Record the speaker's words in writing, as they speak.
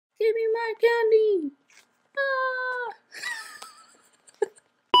Give me my candy. Ah.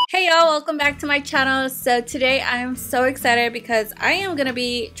 Hey y'all, welcome back to my channel. So today I'm so excited because I am gonna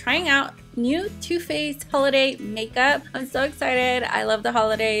be trying out new Too Faced holiday makeup. I'm so excited. I love the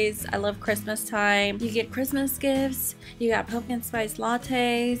holidays. I love Christmas time. You get Christmas gifts. You got pumpkin spice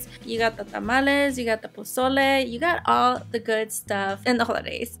lattes. You got the tamales. You got the pozole. You got all the good stuff in the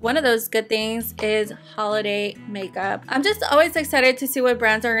holidays. One of those good things is holiday makeup. I'm just always excited to see what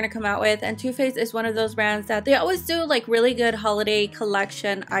brands are going to come out with, and Too Faced is one of those brands that they always do like really good holiday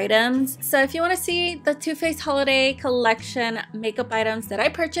collection items. So if you want to see the Too Faced holiday collection makeup items that I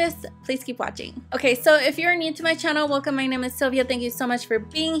purchased, please keep watching. Okay, so if you're new to my channel, welcome. My name is Sylvia. Thank you so much for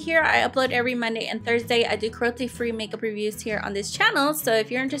being here. I upload every Monday and Thursday. I do cruelty-free makeup reviews here on this channel, so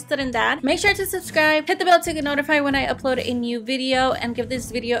if you're interested in that, make sure to subscribe, hit the bell to get notified when I upload a new video, and give this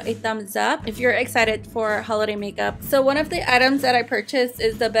video a thumbs up if you're excited for holiday makeup. So one of the items that I purchased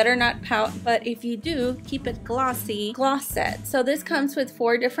is the Better Not Pout, but if you do, keep it glossy gloss set. So this comes with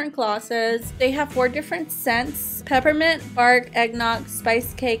 4 different glosses. They have 4 different scents: peppermint, bark, eggnog,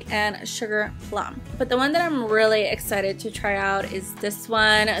 spice cake, and sugar plum. But the one that I'm really excited to try out is this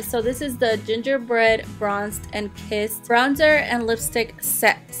one. So this is the Gingerbread Bronzed and Kissed bronzer and lipstick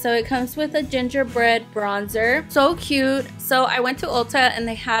set. So it comes with a gingerbread bronzer. So cute. So I went to Ulta and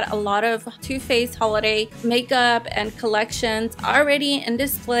they had a lot of Too Faced holiday makeup and collections already in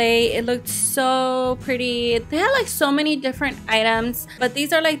display. It looked so pretty. They had like so many different items, but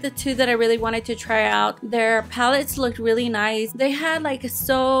these are like the 2 that I really wanted to try out. Their palettes looked really nice. They had like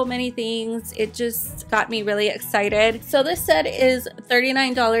so many things. It just got me really excited. So this set is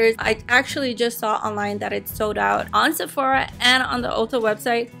 $39. I actually just saw online that it's sold out on Sephora and on the Ulta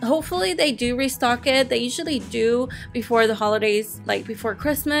website. Hopefully they do restock it. They usually do before the holidays, like before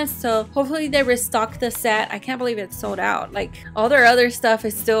Christmas. So hopefully they restock the set. I can't believe it's sold out. Like all their other stuff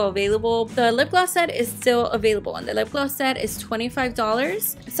is still available. The lip gloss set is still available, and the lip gloss set is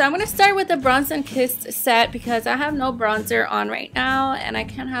 $25. So I'm gonna start with the Bronze and Kissed set because I have no bronzer on right now, and I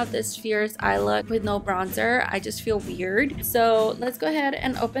can't have this fierce eye look with no bronzer. I just feel weird. So let's go ahead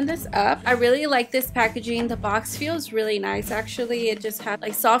and open this up. I really like this packaging. The box feels really nice actually. It just had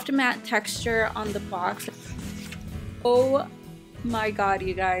like soft matte texture on the box. Oh my god,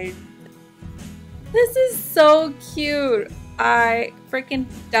 you guys, this is so cute. I freaking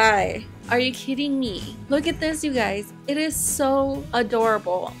die. Are you kidding me? Look at this, you guys. It is so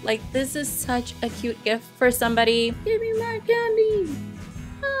adorable. Like, this is such a cute gift for somebody. Give me my candy.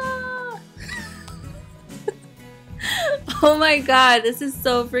 Ah. Oh my god, this is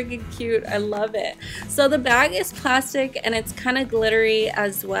so freaking cute. I love it. So the bag is plastic and it's kind of glittery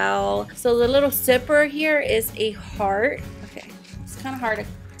as well. So the little zipper here is a heart. Okay, it's kind of hard to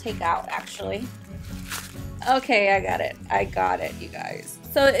take out actually. Okay, I got it. I got it, you guys.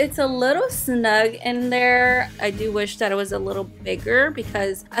 So it's a little snug in there. I do wish that it was a little bigger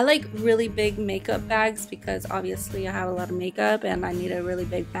because I like really big makeup bags, because obviously I have a lot of makeup and I need a really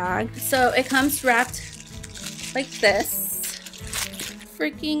big bag. So it comes wrapped like this.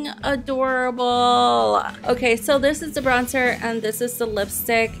 Freaking adorable. Okay, so this is the bronzer and this is the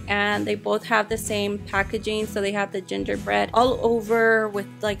lipstick, and they both have the same packaging. So they have the gingerbread all over with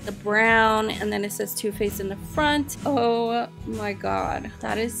like the brown, and then it says Too Faced in the front. Oh my god,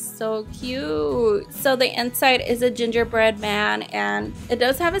 that is so cute. So the inside is a gingerbread man, and it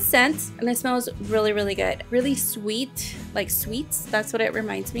does have a scent, and it smells really, really good. Really sweet, like sweets. That's what it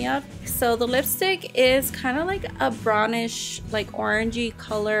reminds me of. So the lipstick is kind of like a brownish, like orangey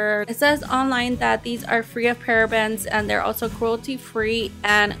color. It says online that these are free of parabens and they're also cruelty free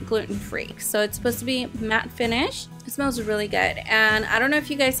and gluten free. So it's supposed to be matte finish. It smells really good, and I don't know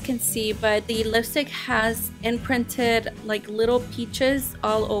if you guys can see, but the lipstick has imprinted like little peaches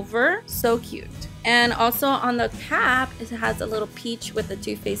all over. So cute. And also on the cap, it has a little peach with the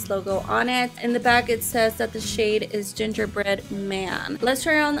Too Faced logo on it. In the back, it says that the shade is Gingerbread Man. Let's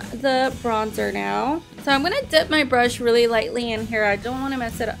try on the bronzer now. So I'm gonna dip my brush really lightly in here. I don't want to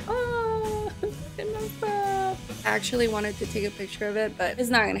mess it up. Oh, it messed up. I actually wanted to take a picture of it, but it's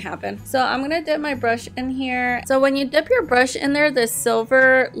not gonna happen. So I'm gonna dip my brush in here. So when you dip your brush in there, the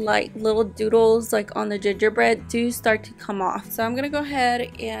silver like little doodles like on the gingerbread do start to come off. So I'm gonna go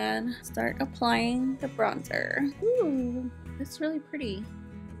ahead and start applying the bronzer. Ooh, that's really pretty.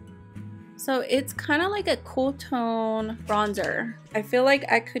 So it's kind of like a cool tone bronzer. I feel like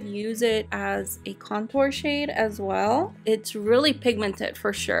I could use it as a contour shade as well. It's really pigmented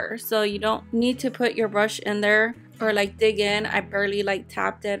for sure, so you don't need to put your brush in there or like dig in. I barely like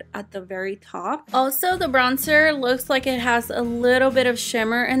tapped it at the very top. Also, the bronzer looks like it has a little bit of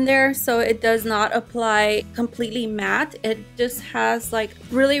shimmer in there, so it does not apply completely matte. It just has like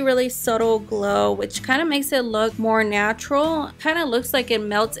really subtle glow, which kind of makes it look more natural. Kind of looks like it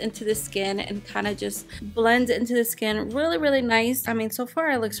melts into the skin and kind of just blends into the skin. Really nice. I mean, so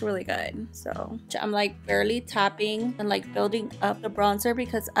far it looks really good. So I'm like barely tapping and like building up the bronzer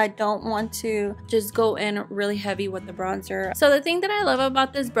because I don't want to just go in really heavy with the bronzer. So the thing that I love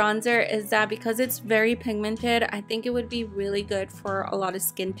about this bronzer is that because it's very pigmented, I think it would be really good for a lot of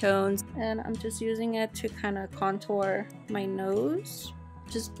skin tones. And I'm just using it to kind of contour my nose,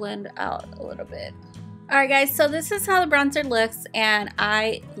 just blend out a little bit. Alright guys, so this is how the bronzer looks and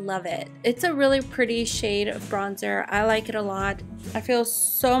I love it. It's a really pretty shade of bronzer. I like it a lot. I feel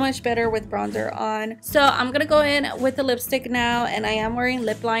so much better with bronzer on. So I'm gonna go in with the lipstick now, and I am wearing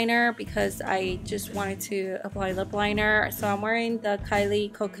lip liner because I just wanted to apply lip liner. So I'm wearing the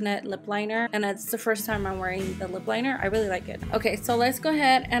Kylie Coconut lip liner, and it's the first time I'm wearing the lip liner. I really like it. Okay, so let's go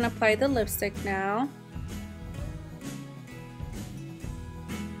ahead and apply the lipstick now.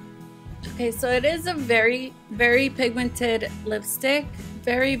 Okay, so it is a very pigmented lipstick,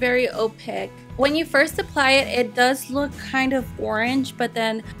 very opaque. When you first apply it, it does look kind of orange, but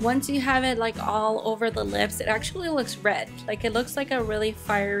then once you have it like all over the lips, it actually looks red. Like it looks like a really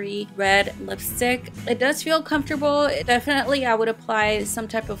fiery red lipstick. It does feel comfortable. Definitely I would apply some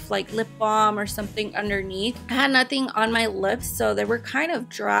type of like lip balm or something underneath. I had nothing on my lips, so they were kind of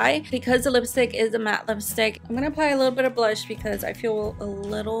dry. Because the lipstick is a matte lipstick, I'm gonna apply a little bit of blush because I feel a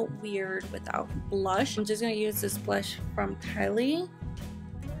little weird without blush. I'm just gonna use this blush from Kylie.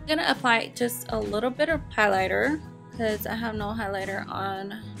 I'm gonna apply just a little bit of highlighter because I have no highlighter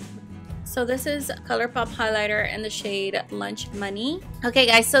on. So this is ColourPop highlighter in the shade Lunch Money. Okay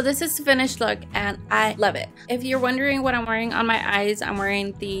guys, so this is the finished look and I love it. If you're wondering what I'm wearing on my eyes, I'm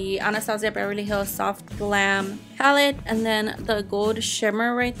wearing the Anastasia Beverly Hills Soft Glam palette, and then the gold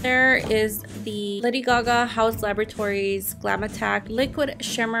shimmer right there is the Lady Gaga House Laboratories Glam Attack Liquid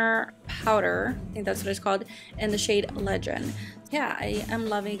Shimmer Powder. I think that's what it's called, in the shade Legend. Yeah, I am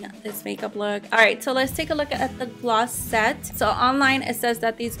loving this makeup look. Alright, so let's take a look at the gloss set. So online it says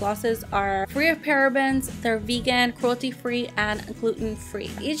that these glosses are free of parabens, they're vegan, cruelty-free, and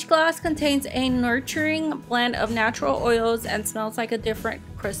gluten-free. Each gloss contains a nurturing blend of natural oils and smells like a different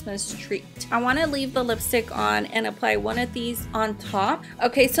Christmas treat. I want to leave the lipstick on and apply one of these on top.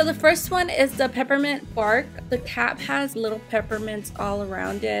 Okay, so the first one is the peppermint bark. The cap has little peppermints all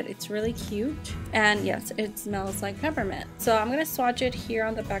around it. It's really cute. And yes, it smells like peppermint. So I'm going to swatch it here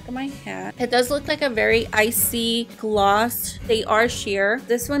on the back of my hand. It does look like a very icy gloss. They are sheer.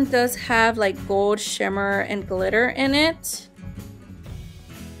 This one does have like gold shimmer and glitter in it.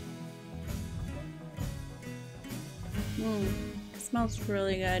 Smells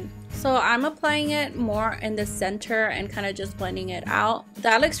really good. So I'm applying it more in the center and kind of just blending it out.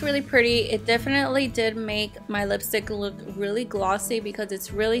 That looks really pretty. It definitely did make my lipstick look really glossy because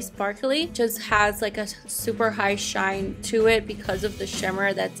it's really sparkly. Just has like a super high shine to it because of the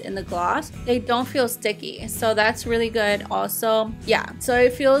shimmer that's in the gloss. They don't feel sticky, so that's really good also. Yeah, so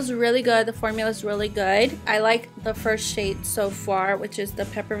it feels really good. The formula is really good. I like the first shade so far, which is the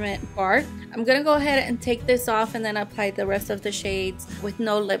peppermint bark. I'm gonna go ahead and take this off and then apply the rest of the shades with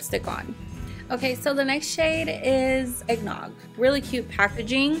no lipstick on. Okay, so the next shade is Eggnog. Really cute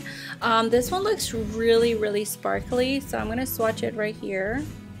packaging. This one looks really sparkly, so I'm gonna swatch it right here.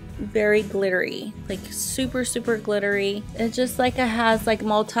 Very glittery, like super glittery. It's just like it has like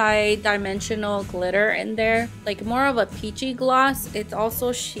multi-dimensional glitter in there, like more of a peachy gloss. It's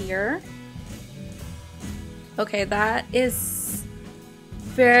also sheer. Okay, that is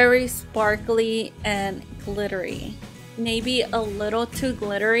very sparkly and glittery. Maybe a little too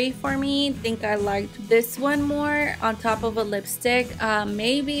glittery for me. I think I liked this one more on top of a lipstick.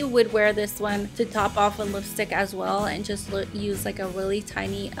 Maybe would wear this one to top off a lipstick as well and just use like a really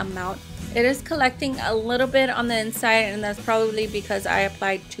tiny amount. It is collecting a little bit on the inside, and that's probably because I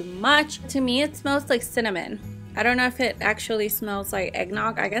applied too much. To me, it smells like cinnamon. I don't know if it actually smells like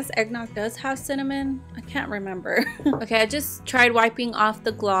eggnog. I guess eggnog does have cinnamon. I can't remember. Okay, I just tried wiping off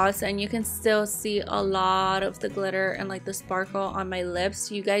the gloss and you can still see a lot of the glitter and like the sparkle on my lips.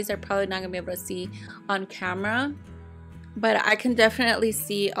 You guys are probably not gonna be able to see on camera, but I can definitely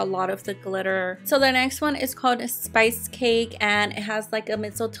see a lot of the glitter. So the next one is called Spice Cake, and it has like a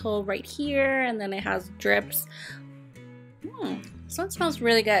mistletoe right here, and then it has drips. This one smells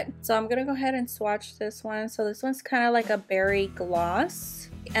really good. So I'm gonna go ahead and swatch this one. So this one's kind of like a berry gloss.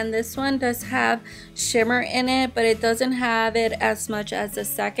 And this one does have shimmer in it, but it doesn't have it as much as the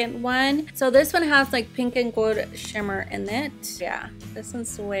second one. So this one has like pink and gold shimmer in it. Yeah, this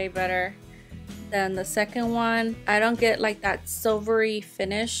one's way better than the second one. I don't get like that silvery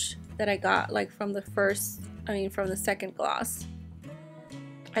finish that I got like from the from the second gloss.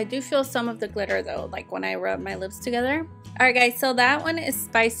 I do feel some of the glitter though, like when I rub my lips together. Alright guys, so that one is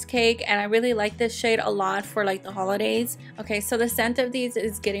Spice Cake, and I really like this shade a lot for like the holidays. Okay, so the scent of these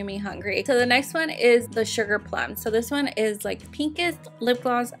is getting me hungry. So the next one is the Sugar Plum. So this one is like pinkest lip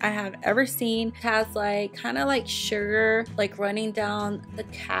gloss I have ever seen. It has like kind of like sugar like running down the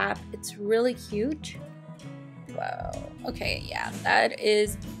cap. It's really cute. Wow. Okay, yeah, that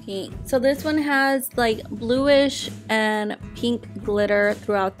is pink. So this one has like bluish and pink glitter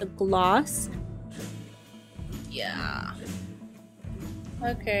throughout the gloss. Yeah.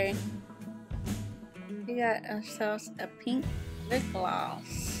 Okay. We got ourselves a pink lip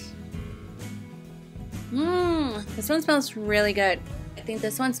gloss. This one smells really good. I think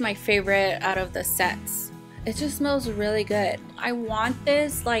this one's my favorite out of the sets. It just smells really good. I want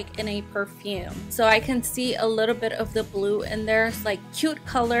this like in a perfume. So I can see a little bit of the blue in there. It's like cute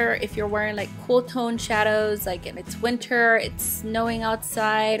color if you're wearing like cool tone shadows, like if it's winter, it's snowing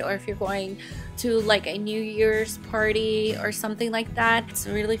outside, or if you're going to like a New Year's party or something like that. It's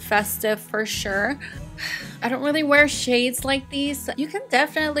really festive for sure. I don't really wear shades like these. You can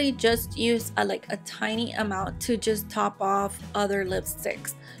definitely just use like a tiny amount to just top off other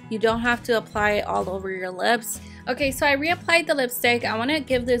lipsticks. You don't have to apply it all over your lips. Okay, so I reapplied the lipstick. I want to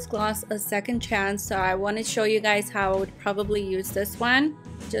give this gloss a second chance, so I want to show you guys how I would probably use this one.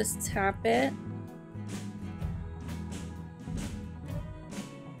 Just tap it.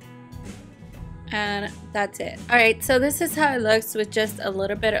 And that's it. Alright, so this is how it looks with just a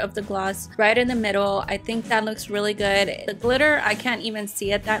little bit of the gloss right in the middle. I think that looks really good. The glitter, I can't even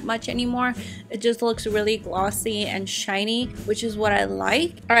see it that much anymore. It just looks really glossy and shiny, which is what I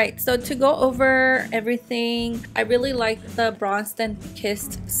like. Alright, so to go over everything, I really like the Bronzed and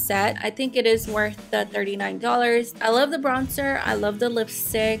Kissed set. I think it is worth the $39. I love the bronzer. I love the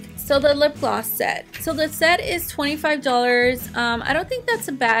lipstick. So the lip gloss set. So the set is $25. I don't think that's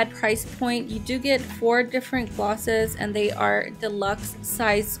a bad price point. You do get 4 different glosses and they are deluxe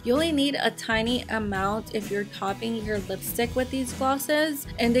size. You only need a tiny amount if you're topping your lipstick with these glosses,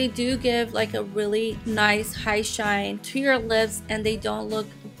 and they do give like a really nice high shine to your lips, and they don't look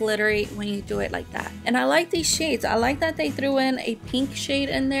glittery when you do it like that. And I like these shades. I like that they threw in a pink shade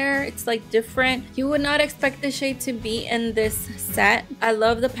in there. It's like different. You would not expect the shade to be in this set. I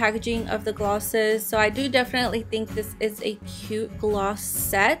love the packaging of the glosses, so I do definitely think this is a cute gloss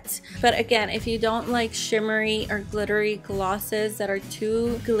set. But again, if you don't like shimmery or glittery glosses that are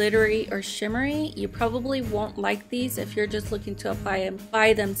too glittery or shimmery, you probably won't like these if you're just looking to apply them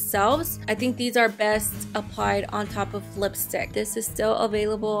by themselves. I think these are best applied on top of lipstick. This is still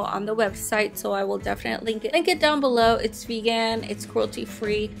available on the website, so I will definitely link it down below. It's vegan, it's cruelty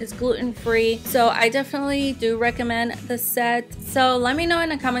free, it's gluten free, so I definitely do recommend the set. So let me know in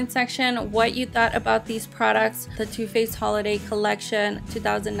the comment section what you thought about these products, the Too Faced Holiday Collection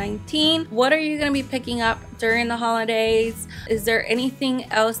 2019. What are you going to be picking up during the holidays? Is there anything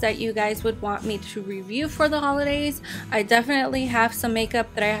else that you guys would want me to review for the holidays? I definitely have some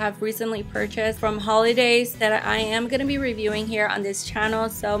makeup that I have recently purchased from holidays that I am going to be reviewing here on this channel,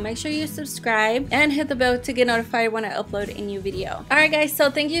 so make sure you subscribe and hit the bell to get notified when I upload a new video. Alright guys, so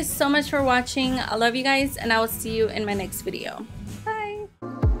thank you so much for watching. I love you guys, and I will see you in my next video.